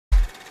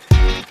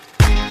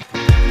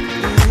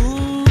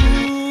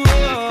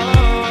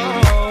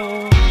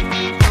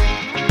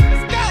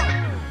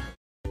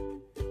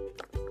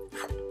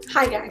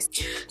Hi guys,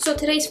 so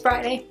today's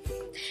Friday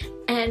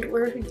and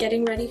we're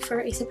getting ready for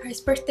a surprise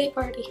birthday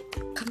party.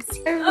 Come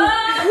see.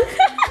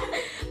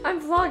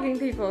 I'm vlogging,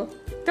 people.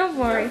 Don't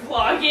worry. You're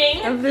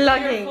vlogging? I'm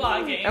vlogging. You're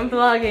vlogging. I'm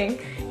vlogging.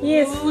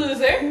 Yes.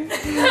 Loser.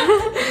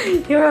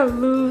 You're a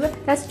loser.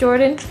 That's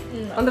Jordan.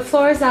 No. On the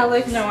floor is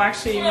Alex. No,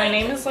 actually, my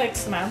name is like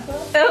Samantha.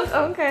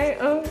 Oh, okay.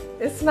 Oh,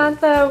 is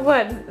Samantha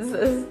what?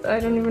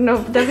 I don't even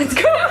know if Devin's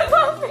gonna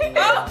help me.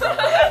 No,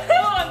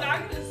 I'm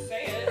not gonna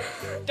say it.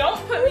 Don't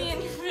put me in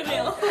your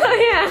video. Oh,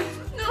 yeah.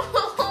 No.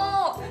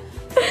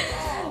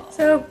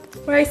 So,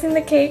 we're icing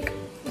the cake.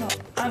 No,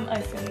 I'm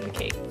icing the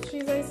cake.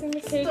 She's icing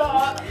the cake.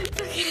 Stop.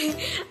 Okay,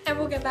 and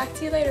we'll get back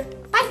to you later.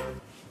 Bye!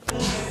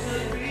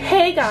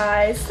 Hey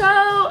guys,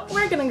 so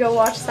we're gonna go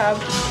watch Sab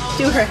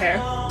do her hair.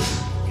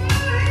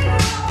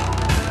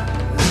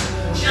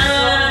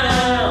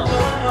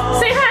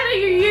 Say hi to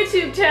your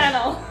YouTube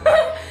channel.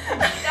 I'm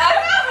not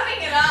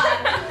putting it on.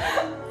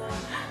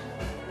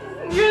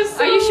 You're so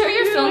Are you sure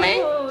you're beautiful. filming?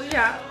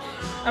 Yeah,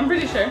 I'm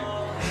pretty sure.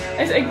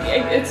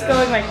 It's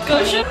going like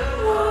Goshen.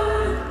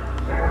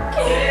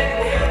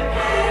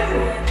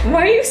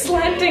 Why are you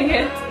slanting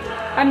it?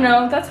 I don't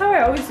know. That's how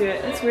I always do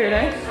it. It's weird,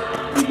 eh?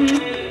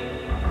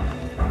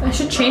 I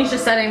should change the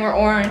setting. We're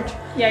orange.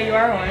 Yeah, you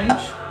are orange.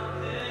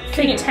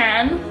 Can you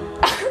tan?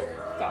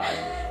 God.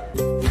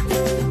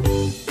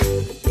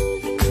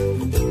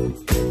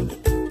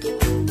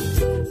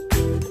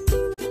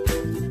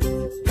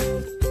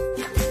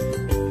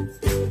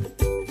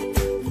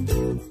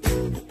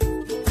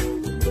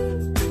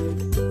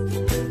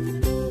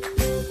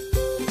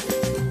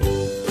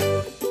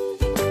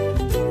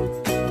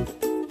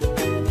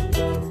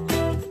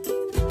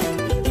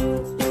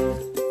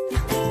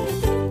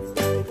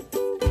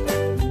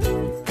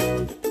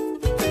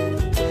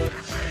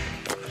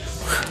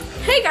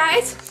 Hey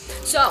guys!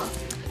 So,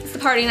 it's the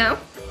party now.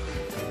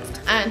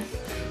 And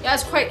yeah,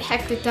 it's quite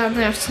hectic down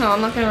there, so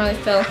I'm not gonna really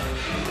film.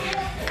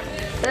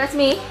 But that's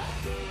me.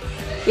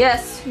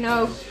 Yes,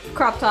 no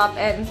crop top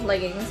and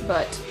leggings,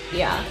 but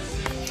yeah.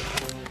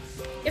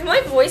 If my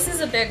voice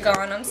is a bit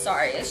gone, I'm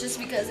sorry. It's just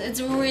because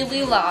it's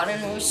really loud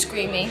and we're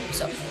screaming.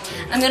 So,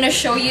 I'm gonna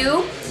show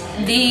you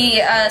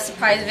the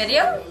surprise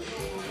video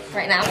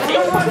right now.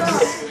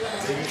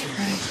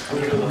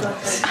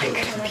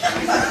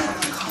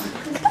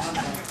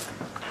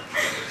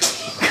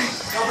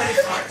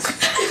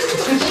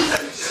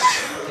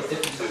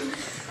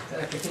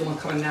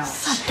 Coming now.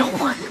 Don't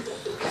worry.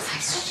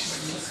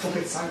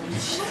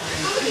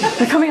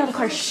 They're coming out of the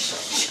car.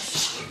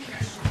 Shh.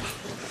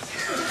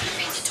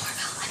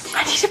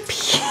 I need to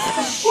pee.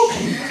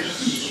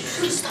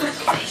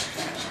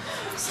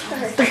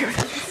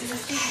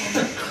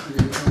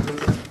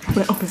 I'm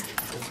gonna open it.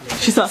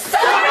 She's up.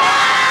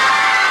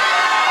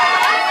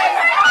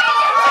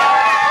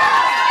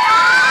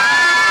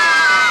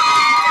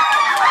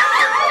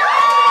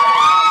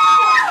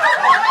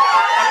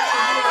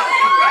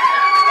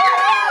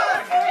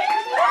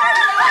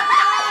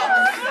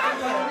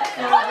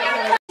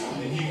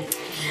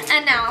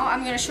 And now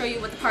I'm gonna show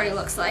you what the party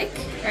looks like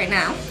right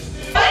now.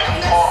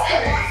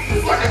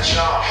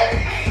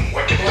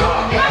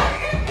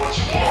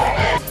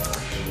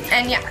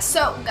 And yeah,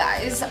 so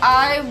guys,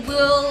 I'm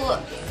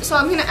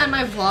gonna end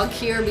my vlog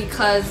here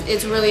because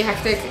it's really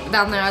hectic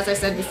down there, as I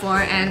said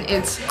before, and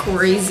it's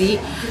crazy.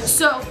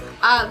 So,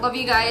 love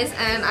you guys,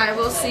 and I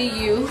will see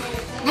you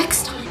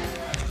next time.